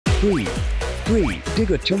free. Free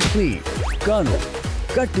ticket chum free. Kano.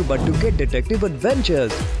 Gattu Battu get detective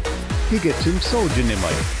adventures. Tickets in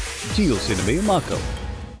സൗജന്യമായി ജിയോ സിനിമയുമാക്കാം.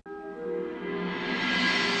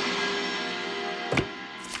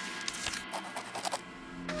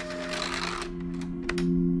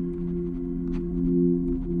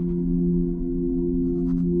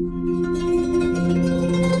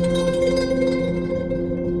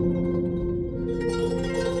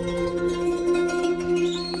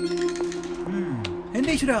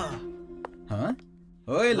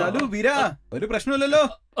 ഒരു പ്രശ്നമില്ലല്ലോ.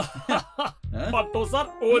 പട്ടു sir,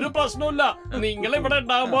 ഒരു പ്രശ്നമില്ല. നിങ്ങൾ ഇവിടെ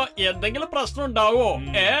ഉണ്ടാവുമ്പോ എന്തെങ്കിലും പ്രശ്നം ഉണ്ടാവോ?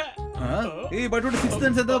 ഈ ബട്ടൂടെ സിക്സ്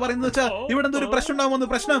സെൻസ് എന്താ പറയുന്നത് വെച്ചാ ഇവിടെ എന്തോ ഒരു പ്രശ്നം ഉണ്ടാവുമെന്ന്.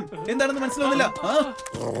 പ്രശ്നം എന്താണെന്ന് മനസ്സിലാവുന്നില്ല.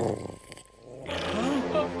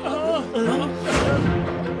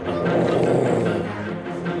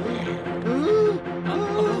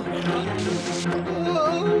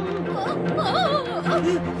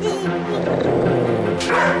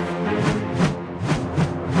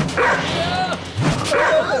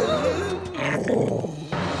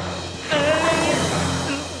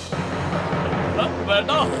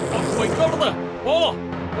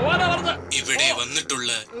 ഇവിടെ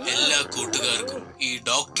വന്നിട്ടുള്ള എല്ലാ കൂട്ടുകാർക്കും ഈ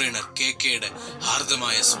ഡോഗ് ട്രെയിനർ കെയുടെ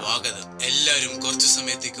ഹാർദമായ സ്വാഗതം. എല്ലാരും കുറച്ചു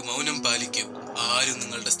സമയത്തേക്ക് മൗനം പാലിക്കും. ആരും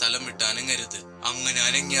നിങ്ങളുടെ സ്ഥലം വിട്ട് അനങ്ങരുത്. അങ്ങനെ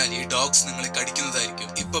അനങ്ങിയാൽ ഈ ഡോഗ്സ് നിങ്ങളെ കടിക്കുന്നതായിരിക്കും.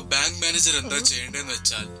 ഇപ്പൊ ബാങ്ക് മാനേജർ എന്താ ചെയ്യേണ്ടതെന്ന്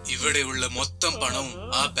വെച്ചാൽ ഇവിടെയുള്ള മൊത്തം പണവും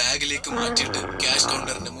ആ ബാഗിലേക്ക് മാറ്റിയിട്ട് ക്യാഷ്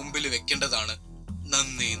കൗണ്ടറിന്റെ മുമ്പിൽ വെക്കേണ്ടതാണ്.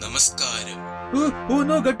 നന്ദി, നമസ്കാരം.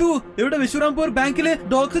 ഗട്ടു, ഇവിടെ വിശ്വരാംപൂർ ബാങ്കിലെ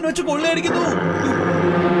ഡോഗ്സിനെ വെച്ച് കൊള്ളയടിക്കുന്നു.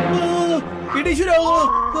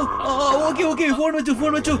 ഫോൺ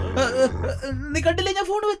വെച്ചു. നീ കണ്ടില്ലേ, ഞാൻ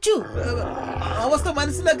ഫോൺ വെച്ചു. അവസ്ഥ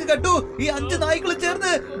മനസ്സിലാക്കി ഗട്ടു. ഈ 5 നായ്ക്കൾ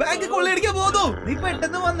ചേർന്ന് ബാങ്ക് കൊള്ളയടിക്കാൻ പോകുന്നു. നീ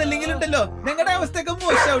പെട്ടെന്ന് വന്നില്ലെങ്കിലുണ്ടല്ലോ ഞങ്ങളുടെ അവസ്ഥയൊക്കെ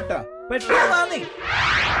മോശാവട്ടാ. പെട്ടെന്ന് വാങ്ങി.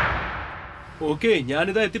 ഓക്കെ,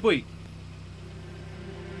 ഞാനിതാ എത്തിപ്പോയി.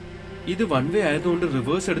 ഇത് 1 വേ ആയതുകൊണ്ട്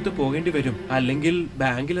റിവേഴ്സ് എടുത്ത് പോകേണ്ടി വരും, അല്ലെങ്കിൽ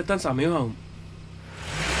ബാങ്കിലെത്താൻ സമയമാവും.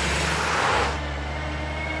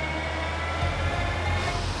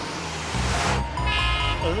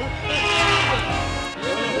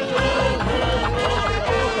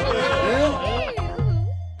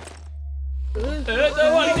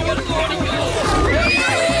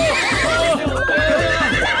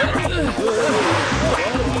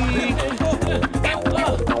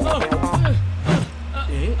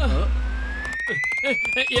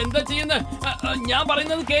 എന്താ ചെയ്യുന്ന? ഞാൻ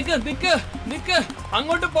പറയുന്നത് കേക്ക്. നിക്ക്,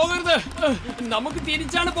 അങ്ങോട്ട് പോകരുത്. നമുക്ക്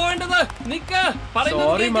തിരിച്ചാണ് പോകേണ്ടത്. നിക്ക്.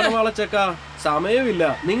 സോറി മണവാളച്ചക്ക, സമയമില്ല.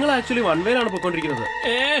 നിങ്ങൾ ആക്ച്വലി 1 വേയിലാണ് പോയിക്കൊണ്ടിരിക്കുന്നത്.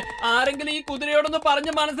 ആരെങ്കിലും ഈ കുതിരയോടൊന്ന്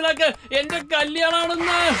പറഞ്ഞ് മനസ്സിലാക്ക്, എന്റെ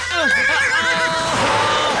കല്യാണാണെന്ന്.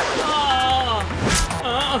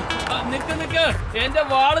 നിക്ക്, എന്റെ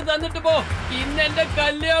വാള് തന്നിട്ട് പോ. ഇന്ന് എന്റെ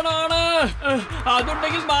കല്യാണമാണ്.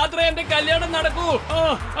 അതുണ്ടെങ്കിൽ മാത്രമേ എന്റെ കല്യാണം നടക്കൂ.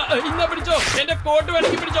 ഇന്ന പിടിച്ചോ, എന്റെ കോട്ട്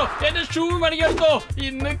വേണമെങ്കിൽ പിടിച്ചോ, എന്റെ ഷൂ വേണമെങ്കിൽ എടുത്തോ.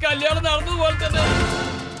 ഇന്ന് കല്യാണം നടന്നതുപോലെ തന്നെ.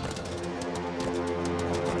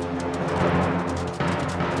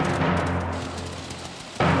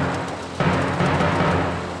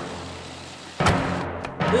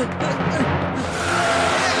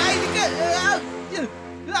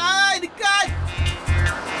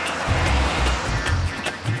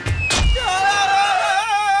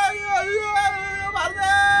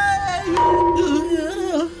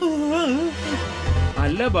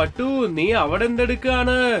 അല്ല ബട്ടു, നീ അവിടെ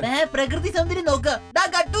എന്തെടുക്കാണ്? പ്രകൃതി സൗന്ദര്യം നോക്ക്.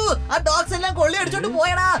 ഗട്ടു, ആ ഡോഗ്സ് എല്ലാം കൊള്ളയടിച്ചോണ്ട്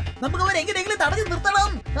പോയടാ. നമുക്ക് അവർ എങ്ങനെയെങ്കിലും തടഞ്ഞു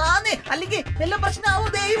നിർത്തണം. അല്ലെങ്കിൽ എല്ലാം പ്രശ്നമാവും.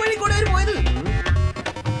 ഈ വഴി കൂടെ അവർ പോയത്.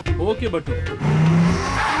 ഓക്കെ ബട്ടു.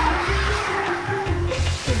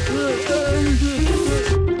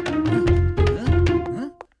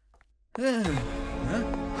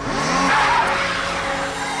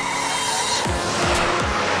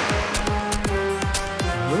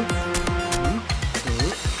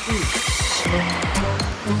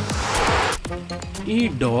 ഈ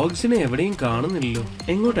ഡോഗ്സിനെ എവിടെയും കാണുന്നില്ലല്ലോ.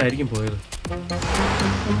 എങ്ങോട്ടായിരിക്കും പോയത്?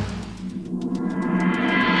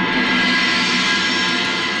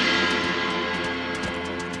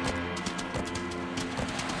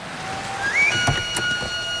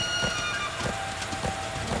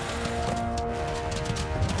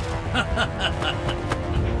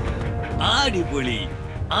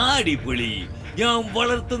 ആടിപൊളി. ഞാൻ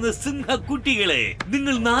വളർത്തുന്ന സിംഹക്കുട്ടികളെ.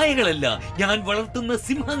 നിങ്ങൾ നായകളല്ല, ഞാൻ വളർത്തുന്ന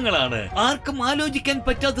സിംഹങ്ങളാണ്. ആർക്കും ആലോചിക്കാൻ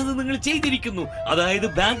പറ്റാത്തത് നിങ്ങൾ ചെയ്തിരിക്കുന്നു. അതായത്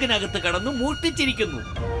ബാങ്കിനകത്ത് കടന്നു മോഷ്ടിച്ചിരിക്കുന്നു.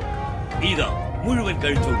 ഇതാ മുഴുവൻ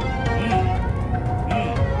കഴിച്ചോളൂ.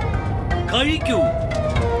 കഴിക്കൂ.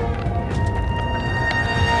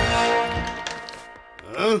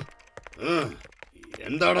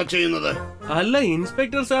 എന്താടാ ചെയ്യുന്നത്? അല്ല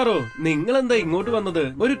ഇൻസ്പെക്ടർ സാറോ, നിങ്ങൾ എന്താ ഇങ്ങോട്ട് വന്നത്?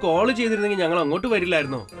 ഒരു കോള് ചെയ്തിരുന്നെങ്കിൽ ഞങ്ങൾ അങ്ങോട്ട്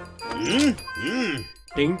വരില്ലായിരുന്നോ?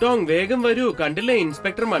 ടിങ് ടോങ് വേഗം വരൂ. കണ്ടില്ലേ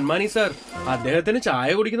ഇൻസ്പെക്ടർ മൻമാനി സാർ, അദ്ദേഹത്തിന് ചായ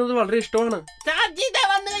കുടിക്കുന്നത് വളരെ ഇഷ്ടമാണ്.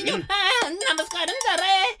 നമസ്കാരം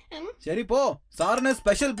സാറേ. ശരി പോ, സാറിന്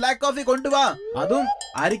സ്പെഷ്യൽ ബ്ലാക്ക് കോഫി കൊണ്ടുവാ. അതും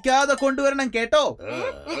അരിക്കാതെ കൊണ്ടുവരണം കേട്ടോ.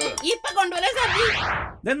 ഇപ്പൊ കൊണ്ടുവരാം സാർജി.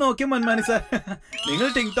 നോക്കിയ മൻമാനി സാർ, നിങ്ങൾ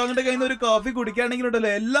ടിങ് ടോങ്ങിന്റെ കയ്യിൽ നിന്ന് ഒരു കോഫി കുടിക്കുകയാണെങ്കിലുണ്ടല്ലോ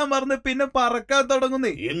എല്ലാം മറന്ന് പിന്നെ പറക്കാൻ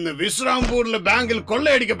തുടങ്ങുന്നേ. ഇന്ന് വിശ്രാംപൂരിലെ ബാങ്കിൽ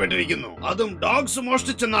കൊള്ളയടിക്കപ്പെട്ടിരിക്കുന്നു. അതും ഡോഗ്സ്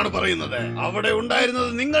മോഷ്ടിച്ചെന്നാണ് പറയുന്നത്. അവിടെ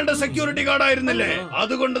ഉണ്ടായിരുന്നത് നിങ്ങളുടെ സെക്യൂരിറ്റി ഗാർഡ് ആയിരുന്നില്ലേ?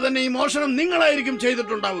 അതുകൊണ്ട് തന്നെ ഈ മോഷണം നിങ്ങളായിരിക്കും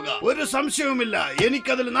ചെയ്തിട്ടുണ്ടാവുക. ഒരു സംശയവുമില്ല,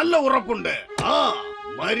 എനിക്കതിൽ നല്ല ഉറപ്പുണ്ട്.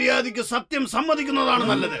 മര്യാദയ്ക്ക് സത്യം സമ്മതിക്കുന്നതാണ്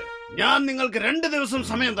നല്ലത്. ഞാൻ നിങ്ങൾക്ക് 2 ദിവസം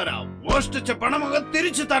സമയം തരാം. മോഷ്ടിച്ച പണമൊക്കെ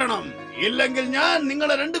തിരിച്ചു തരണം. ഇല്ലെങ്കിൽ ഞാൻ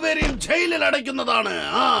നിങ്ങളെ രണ്ടുപേരെയും ജയിലിൽ അടയ്ക്കുന്നതാണ്.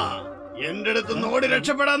 എന്റെ അടുത്ത് നിന്ന് ഓടി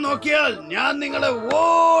രക്ഷപ്പെടാൻ നോക്കിയാൽ ഞാൻ നിങ്ങളെ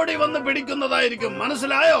ഓടി വന്ന് പിടിക്കുന്നതായിരിക്കും.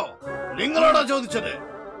 മനസ്സിലായോ? നിങ്ങളോടാ ചോദിച്ചത്.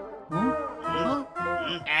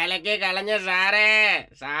 കളഞ്ഞ സാറേ,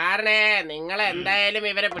 സാറിനെ നിങ്ങൾ എന്തായാലും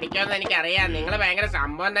ഇവരെ പിടിക്കുമെന്ന് എനിക്കറിയാം. നിങ്ങൾ ഭയങ്കര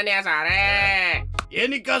സംഭവം തന്നെയാ സാറേ.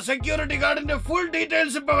 എനിക്ക് ആ സെക്യൂരിറ്റി ഗാർഡിന്റെ ഫുൾ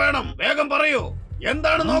ഡീറ്റെയിൽസ് ഇപ്പൊ വേണം. വേഗം പറയൂ,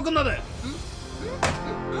 എന്താണ് നോക്കുന്നത്?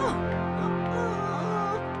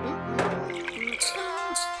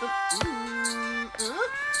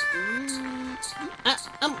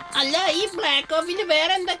 അല്ല, ഈ ബ്ലാക്ക് കോഫിന്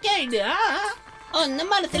വേറെ എന്തൊക്കെയാ ഇടുക? ഒന്നും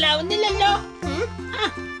മനസ്സിലാവുന്നില്ലല്ലോ.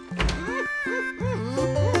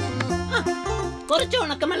 കുറച്ച്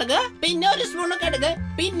ഉണക്കമുളക്, പിന്നെ ഒരു സ്പൂൺ കടുക്,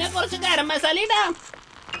 പിന്നെ കുറച്ച് ഗരം മസാല ഇടാം,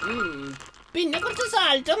 പിന്നെ കുറച്ച്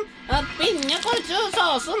സാൾട്ടും, പിന്നെ കുറച്ച്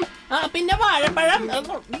സോസും, പിന്നെ വാഴപ്പഴം.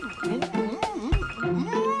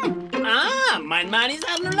 മൻമാനി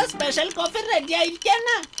സാറിനുള്ള സ്പെഷ്യൽ കോഫി റെഡി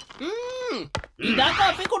ആയിരിക്കാണ്. ഇതാ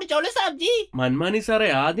കോഫി, കുടിച്ചോളൂ സാബ്ജി. മൻമാനി സാറേ,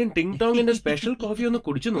 ആദ്യം ടിങ് ടോങ്ങിന്റെ സ്പെഷ്യൽ കോഫി ഒന്ന്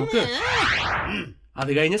കുടിച്ചു നോക്ക്.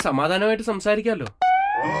 അത് കഴിഞ്ഞ് സമാധാനമായിട്ട് സംസാരിക്കാലോ.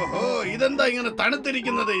 ഓഹോ, ഇതെന്താ ഇങ്ങനെ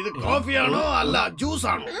തണുത്തിരിക്കുന്നത്? ഇത് കോഫിയാണോ അല്ല ജ്യൂസ്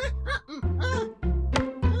ആണോ?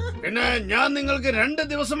 പിന്നെ ഞാൻ നിങ്ങൾക്ക് 2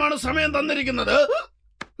 ദിവസമാണ് സമയം തന്നിരിക്കുന്നത്.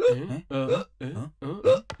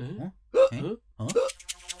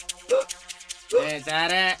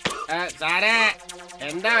 സാറേ, സാറേ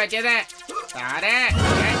എന്താ വെച്ചത്? സാറേ,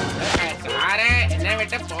 സാറേ എന്നെ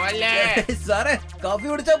വിട്ട് പോലെ. സാറേ, കോഫി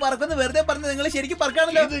കുടിച്ചാ പറക്കുന്ന വെറുതെ പറഞ്ഞ് നിങ്ങൾ ശരിക്കും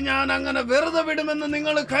പറക്കാണല്ലോ. ഇത് ഞാൻ അങ്ങനെ വെറുതെ വിടുമെന്ന്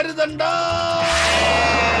നിങ്ങൾ കരുതണ്ട.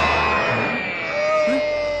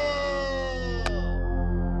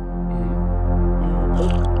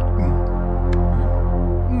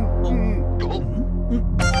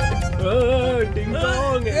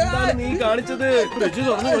 എന്താണ് നീ കാണിച്ചത്? ഫ്രിഡ്ജ്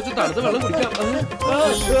തുറന്ന് കുറച്ച് തണുത്ത വെള്ളം കുടിക്കാം.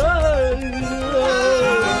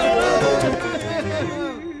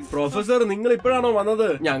 പ്രൊഫസർ, നിങ്ങൾ ഇപ്പോഴാണോ വന്നത്?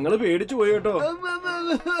 ഞങ്ങള് പേടിച്ചു പോയി കേട്ടോ.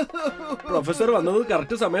 പ്രൊഫസർ വന്നത്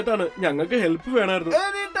കറക്റ്റ് സമയത്താണ്. ഞങ്ങൾക്ക് ഹെൽപ്പ് വേണമായിരുന്നു.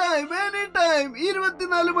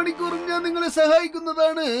 24 മണിക്കൂറും ഞാൻ നിങ്ങളെ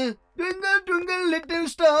സഹായിക്കുന്നതാണ്. ട്വിങ്കിൾ ട്വിങ്കിൾ ലിറ്റിൽ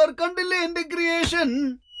സ്റ്റാർ, കണ്ടില്ലേ എന്റെ ക്രിയേഷൻ?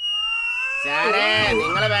 സാറേ,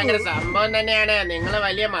 നിങ്ങൾ ഭയങ്കര സംഭവം തന്നെയാണ്. നിങ്ങൾ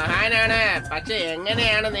വലിയ മഹാനാണ്. പക്ഷെ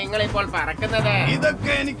എങ്ങനെയാണ് നിങ്ങൾ ഇപ്പോൾ പറക്കുന്നത്?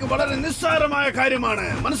 ഇതൊക്കെ എനിക്ക് വളരെ നിസ്സാരമായ കാര്യമാണ്.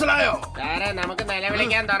 മനസ്സിലായോ? സാറേ, നമുക്ക്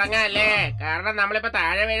നിലവിളിക്കാൻ തുടങ്ങാല്ലേ? കാരണം നമ്മളിപ്പോ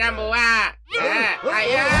താഴെ വീഴാൻ പോവാ.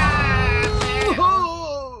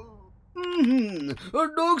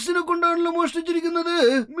 ഡോഗ്സിനെ കൊണ്ടാണല്ലോ മോഷ്ടിച്ചിരിക്കുന്നത്.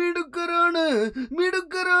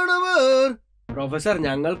 മിടുക്കരാണവർ. പ്രൊഫസർ,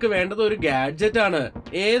 ഞങ്ങൾക്ക് വേണ്ടത് ഒരു ഗാഡ്ജറ്റ് ആണ്.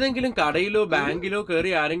 ഏതെങ്കിലും കടയിലോ ബാങ്കിലോ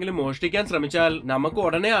കയറി ആരെങ്കിലും മോഷ്ടിക്കാൻ ശ്രമിച്ചാൽ നമുക്ക്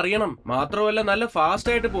ഉടനെ അറിയണം. മാത്രമല്ല നല്ല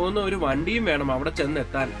ഫാസ്റ്റ് ആയിട്ട് പോകുന്ന ഒരു വണ്ടിയും വേണം അവിടെ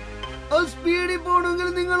ചെന്നെത്താൻ. സ്പീഡിൽ പോണെങ്കിൽ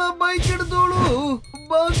നിങ്ങൾ ആ ബൈക്ക് എടുത്തോളൂ.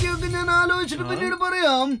 ബാക്കിയൊക്കെ ഞാൻ ആലോചിച്ചിട്ട് പിന്നീട്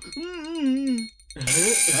പറയാം.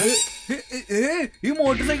 ഈ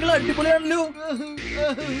മോട്ടോർ സൈക്കിൾ അടിപൊളിയാണല്ലോ.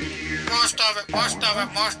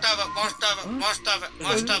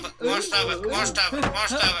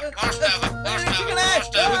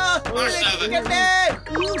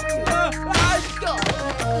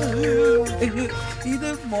 ഇത്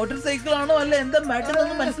മോട്ടോർ സൈക്കിൾ ആണോ അല്ല എന്താ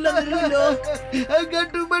മാറ്ററൊന്നും മനസ്സിലാകുന്നില്ലല്ലോ.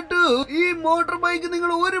 ഗട്ടു ബട്ടു, ഈ മോട്ടോർ ബൈക്ക്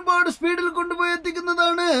നിങ്ങൾ ഒരുപാട് സ്പീഡിൽ കൊണ്ടുപോയി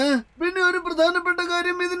എത്തിക്കുന്നതാണ്. പിന്നെ ഒരു പ്രധാനപ്പെട്ട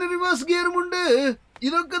കാര്യം, ഇതിന് റിവേഴ്സ് ഗിയറും ഉണ്ട്.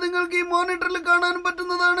 ഇതൊക്കെ നിങ്ങൾക്ക് ഈ മോണിറ്ററിൽ കാണാനും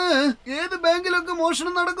പറ്റുന്നതാണ്. ഏത് ബാങ്കിലൊക്കെ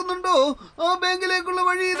മോഷണം നടക്കുന്നുണ്ടോ ആ ബാങ്കിലേക്കുള്ള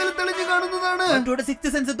വഴി ഇതിൽ തെളിഞ്ഞു കാണുന്നതാണ്.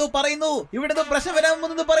 ഇവിടെ പ്രശ്നം വരാൻ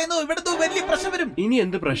പോകുന്നത് പറയുന്നു. ഇവിടെ വലിയ പ്രശ്നം വരും. ഇനി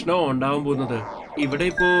എന്ത് പ്രശ്നമോ ഉണ്ടാവാൻ പോകുന്നത്? ഇവിടെ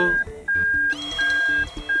ഇപ്പോ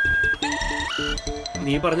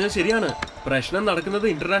നീ പറഞ്ഞത് ശരിയാണ്. പ്രശ്നം നടക്കുന്നത്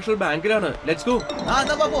ഇന്റർനാഷണൽ ബാങ്കിലാണ്. Let's go.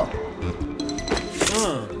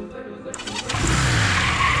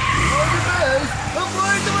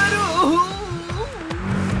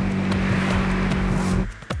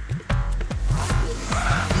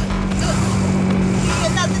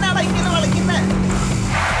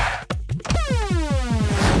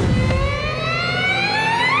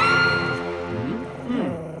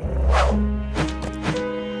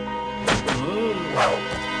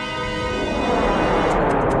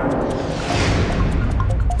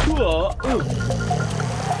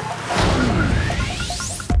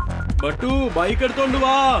 ബട്ടു ബൈക്ക് എടുത്തോണ്ട്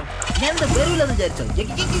വാ. ഞാൻ വരൂലെന്ന് വിചാരിച്ചോ?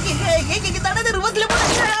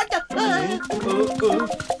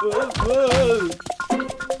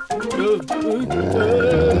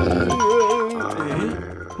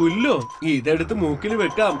 പുല്ലോ, ഇതെടുത്ത് മൂക്കിൽ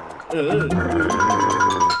വെക്കാം.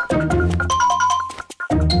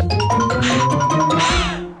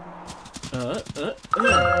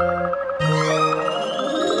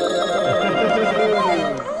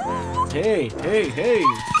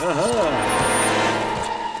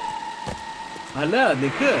 അല്ല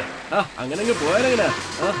നിക്ക്, അങ്ങനെ പോയാലെങ്ങനെ?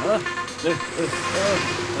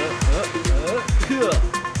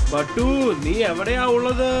 ബട്ടു, നീ എവിടെയാ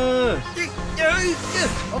ഉള്ളത്?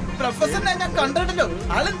 പ്രൊഫസറിനെ ഞാൻ കണ്ടിട്ടല്ലോ.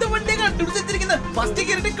 ആളെന്ത് വണ്ടിയെ കണ്ടുപിടിച്ചിരിക്കുന്നത്? ഫസ്റ്റ്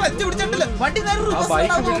കയറിട്ട് ക്ലച്ച് പിടിച്ചിട്ടില്ല. വണ്ടി വാൻ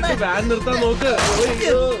നിർത്താൻ നോക്ക്.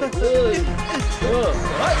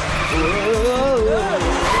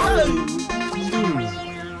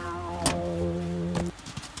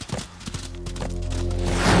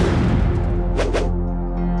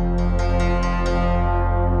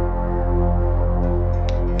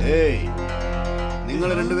 നിങ്ങൾ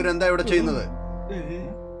രണ്ടുപേരും എന്താ ഇവിടെ ചെയ്യുന്നത്?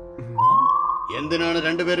 എന്തിനാണ്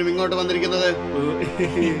രണ്ടുപേരും ഇങ്ങോട്ട് വന്നിരിക്കുന്നത്?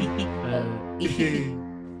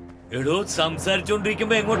 എടോ,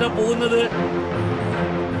 സംസാരിച്ചോണ്ടിരിക്കുമ്പോ എങ്ങോട്ടാ പോകുന്നത്?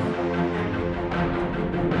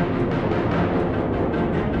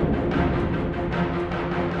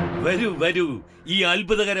 വരൂ വരൂ, ഈ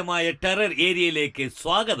അത്ഭുതകരമായ ടെറർ ഏരിയയിലേക്ക്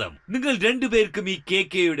സ്വാഗതം. നിങ്ങൾ രണ്ടുപേർക്കും ഈ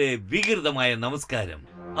കേക്കയുടെ വികൃതമായ നമസ്കാരം.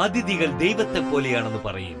 അതിഥികൾ ദൈവത്തെ പോലെയാണെന്ന്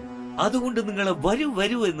പറയും. അതുകൊണ്ട് നിങ്ങളെ വരൂ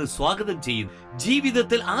വരൂ എന്ന് സ്വാഗതം ചെയ്യുന്നു.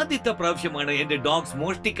 ജീവിതത്തിൽ ആദ്യത്തെ പ്രാവശ്യമാണ് എന്റെ ഡോഗ്സ്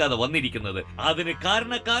മോഷ്ടിക്കാതെ വന്നിരിക്കുന്നത്. അതിന്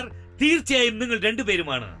കാരണക്കാർ തീർച്ചയായും നിങ്ങൾ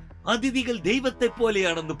രണ്ടുപേരുമാണ്. അതിഥികൾ ദൈവത്തെ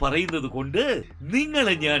പോലെയാണെന്ന് പറയുന്നത് കൊണ്ട്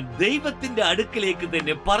നിങ്ങളെ ഞാൻ ദൈവത്തിന്റെ അടുക്കലേക്ക്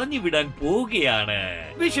തന്നെ പറഞ്ഞു വിടാൻ പോവുകയാണ്.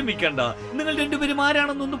 വിഷമിക്കണ്ട. നിങ്ങൾ രണ്ടുപേരും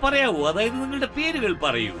ആരാണെന്നൊന്ന് പറയാവോ? അതായത് നിങ്ങളുടെ പേരുകൾ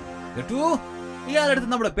പറയൂ. ഇയാളടുത്ത്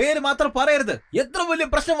നമ്മുടെ പേര് മാത്രം പറയരുത്. എത്ര വലിയ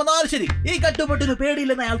പ്രശ്നം വന്നാലും ശരി, ഈ കട്ടുപട്ടിന്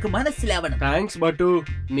പേടിയില്ലെന്ന് അയാൾക്ക് മനസ്സിലാവണം. താങ്ക്സ് ബട്ടു,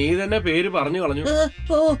 നീ തന്നെ പേര് പറഞ്ഞു കളഞ്ഞു.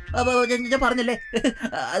 ഞാൻ പറഞ്ഞല്ലേ,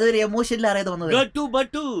 അതൊരു എമോഷനിൽ അറിയാതെ വന്നത്. ഗട്ടു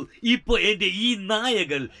ബട്ടു, ഇപ്പൊ എന്റെ ഈ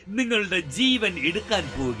നായകൾ നിങ്ങളുടെ ജീവൻ എടുക്കാൻ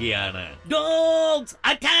പോവുകയാണ്. Dogs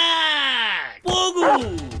attack! പോകൂ!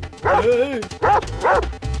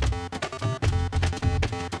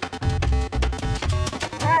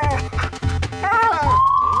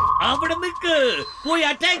 അവിടെ നിൽക്ക്, പോയി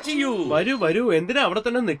അറ്റാക്ക് ചെയ്യൂ. വരൂ വരൂ, എന്തിനാ അവിടെ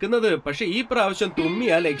തന്നെ നിൽക്കുന്നത്? പക്ഷെ ഈ പ്രാവശ്യം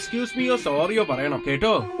തുമ്മിയാൽ എക്സ്ക്യൂസ് മീയോ സോറിയോ പറയണം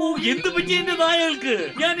കേട്ടോ. ഓ, എന്ത് പറ്റി എന്റെ നായകൾക്ക്?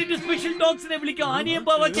 ഞാൻ എന്റെ സ്പെഷ്യൽ ഡോഗ്സിനെ വിളിക്കാം. ആനിയം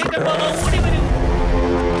ബാവ, ചേട്ടൻ ബാവ, ഓടി വരൂ.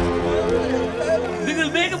 നിങ്ങൾ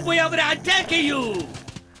വേഗം പോയി അവരെ അറ്റാക്ക് ചെയ്യൂ.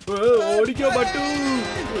 ഓടിക്കോ ബട്ടു.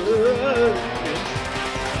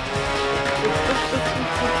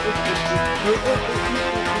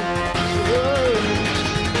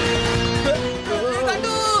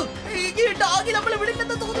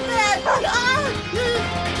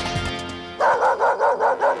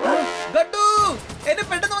 ഗട്ടു, എന്നെ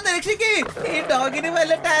പെട്ടെന്ന് വന്ന് രക്ഷിക്ക്. ഈ ഡോഗിന്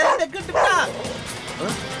വല്ല ടാലന്റ് ഒക്കെ കിട്ടാ.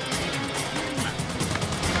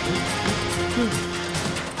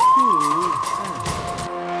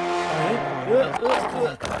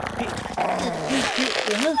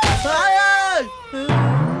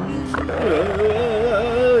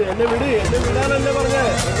 എന്നെ വിട്, എന്നെ വിടാനല്ലേ പറഞ്ഞേ.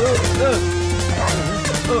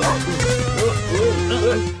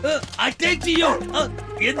 അറ്റാക്ക് ചെയ്യോ?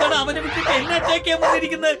 എന്താണ് അവനെ വിട്ടിട്ട് എന്നെ അറ്റാക്ക് ചെയ്യാൻ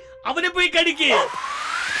വന്നിരിക്കുന്നത്? അവനെ പോയി കടിക്കേ.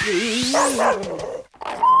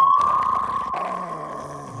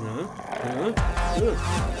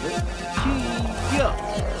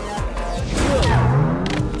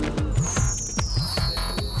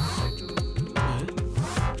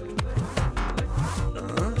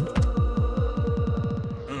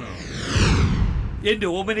 എന്റെ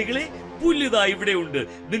ഓമനകളെ, പുല്ലിതാ ഇവിടെ ഉണ്ട്.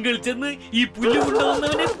 നിങ്ങൾ ചെന്ന് ഈ പുല്ല്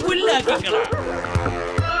കൊണ്ടുവന്നവനെ പുല്ലാക്കിക്കളാം.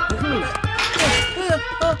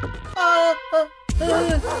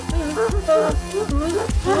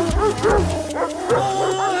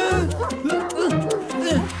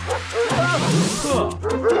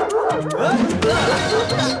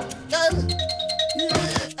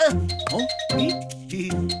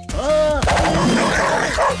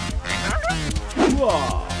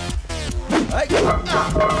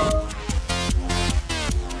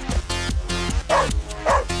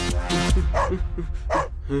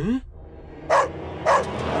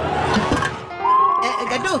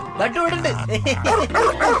 ഗട്ടു ഇവിടെ ഉണ്ട്.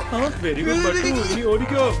 വെരി ഗുഡ് ബട്ടു, ഇനി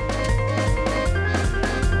ഓടിക്കോ.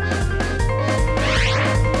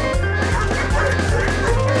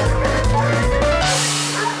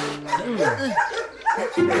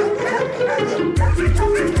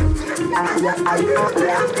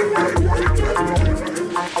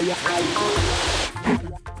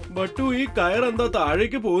 ബട്ടു, ഈ ഈ കയറെന്താ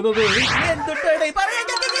താഴേക്ക് പോകുന്നത്? എന്തുട്ടാണ് ഈ പറയാ?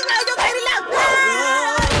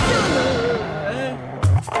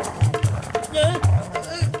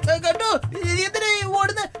 കണ്ടു എന്തിനാ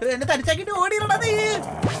ഓടുന്ന? എന്നെ തനിച്ചാക്കിട്ട് ഓടിയില്ലടാ നീ.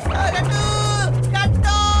 കണ്ടു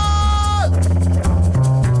കണ്ടു.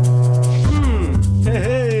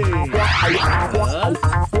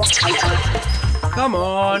 Come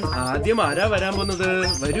on, ആദ്യം ആരാ വരാൻ പോകുന്നത്?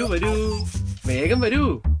 വരൂ വരൂ, വേഗം വരൂ.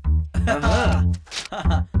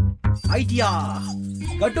 ഐഡിയ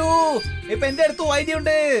കണ്ടു. ഇപ്പൊ എന്റെ അടുത്ത് ഐഡിയ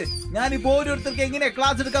ഉണ്ട്. ഞാനിപ്പോ ഓരോരുത്തർക്ക് എങ്ങനെ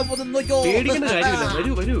ക്ലാസ് എടുക്കാൻ പോകുന്നു നോക്കോ. പേടിക്കേണ്ട കാര്യമില്ല,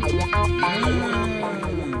 വരൂ വരൂ.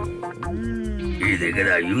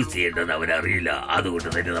 ഇതെങ്ങനെ യൂസ് ചെയ്യേണ്ടത് അവനറിയില്ല, അതുകൊണ്ട്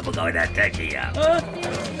തന്നെ നമുക്ക് അവനെ അറ്റാക്ക് ചെയ്യാം.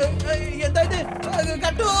 എന്താ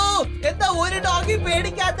കണ്ടു? എന്താ ഒരു ഡോഗി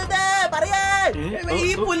പേടിക്കാത്തത്? പറയാ,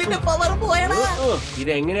 ഈ പുല്ലിന്റെ പവർ പോയടാ.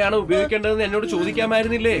 ഇതെങ്ങനെയാണ് ഉപയോഗിക്കേണ്ടതെന്ന് എന്നോട്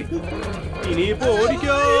ചോദിക്കാമായിരുന്നില്ലേ? ഇനിയിപ്പോ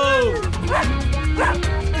ഓടിക്കോ.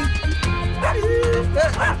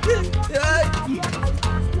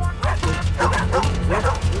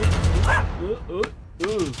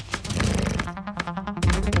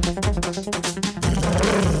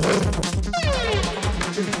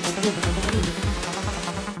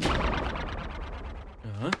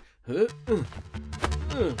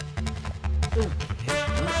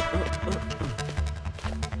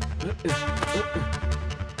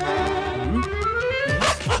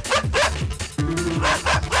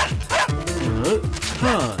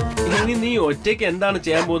 ഇനി നീ ഒറ്റയ്ക്ക് എന്താണ്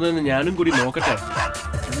ചെയ്യാൻ പോകുന്നതെന്ന് ഞാനും കൂടി നോക്കട്ടെ.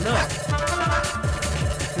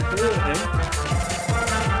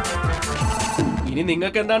 ഇനി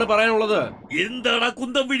നിങ്ങൾക്ക് എന്താണ് പറയാനുള്ളത്? എന്താണ്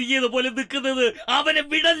കുന്തം വിഴുങ്ങിയത് പോലെ നിൽക്കുന്നത്? അവനെ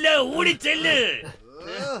വിടല്ല, ഓടിച്ചെല്ല്.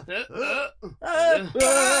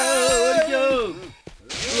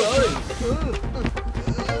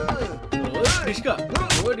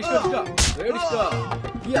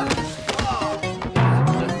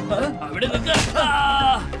 അവിടെ നിൽക്ക.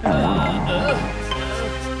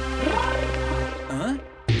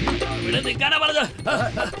 ഇവിടെ നിൽക്കാനാ പറഞ്ഞത്.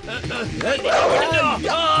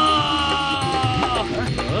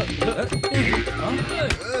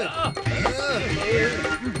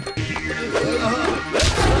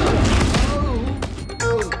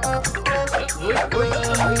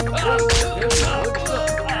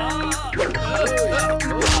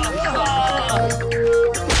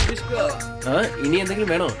 ഇനി എന്തെങ്കിലും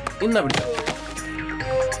വേണോ? ഇന്നാ പിടിച്ചോ.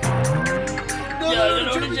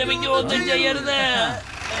 ഒന്നും ചെയ്യരുത്.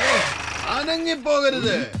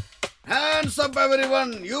 അനങ്ങിപ്പോകരുത്. Hands up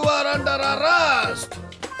everyone. You are under arrest.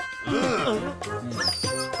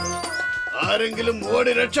 ആരെങ്കിലും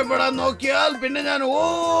ഓടി രക്ഷപ്പെടാൻ നോക്കിയാൽ പിന്നെ ഞാൻ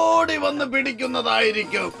ഓടി വന്ന്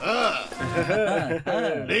പിടിക്കുന്നതായിരിക്കും.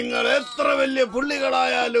 നിങ്ങൾ എത്ര വലിയ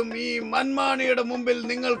പുള്ളികളായാലും ഈ മന്മാണിയുടെ മുമ്പിൽ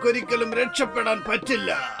നിങ്ങൾക്കൊരിക്കലും രക്ഷപ്പെടാൻ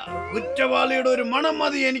പറ്റില്ല. കുറ്റവാളിയുടെ ഒരു മണം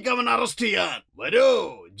മതി എനിക്ക് അവൻ അറസ്റ്റ് ചെയ്യാൻ. വരൂ,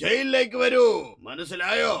 ജയിലിലേക്ക് വരൂ.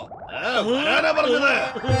 മനസ്സിലായോ? വരാനാ പറഞ്ഞത്.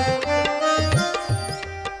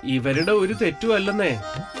 ഇവരുടെ ഒരു തെറ്റും അല്ലെന്നേ.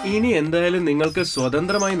 ഇനി എന്തായാലും നിങ്ങൾക്ക്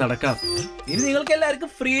സ്വതന്ത്രമായി നടക്കാം. ഇനി നിങ്ങൾക്ക് എല്ലാവർക്കും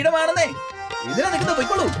ഫ്രീഡം ആണെന്നേ. ഇതിനെ നിൽക്കുന്നത്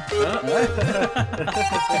പോയിക്കോളൂ.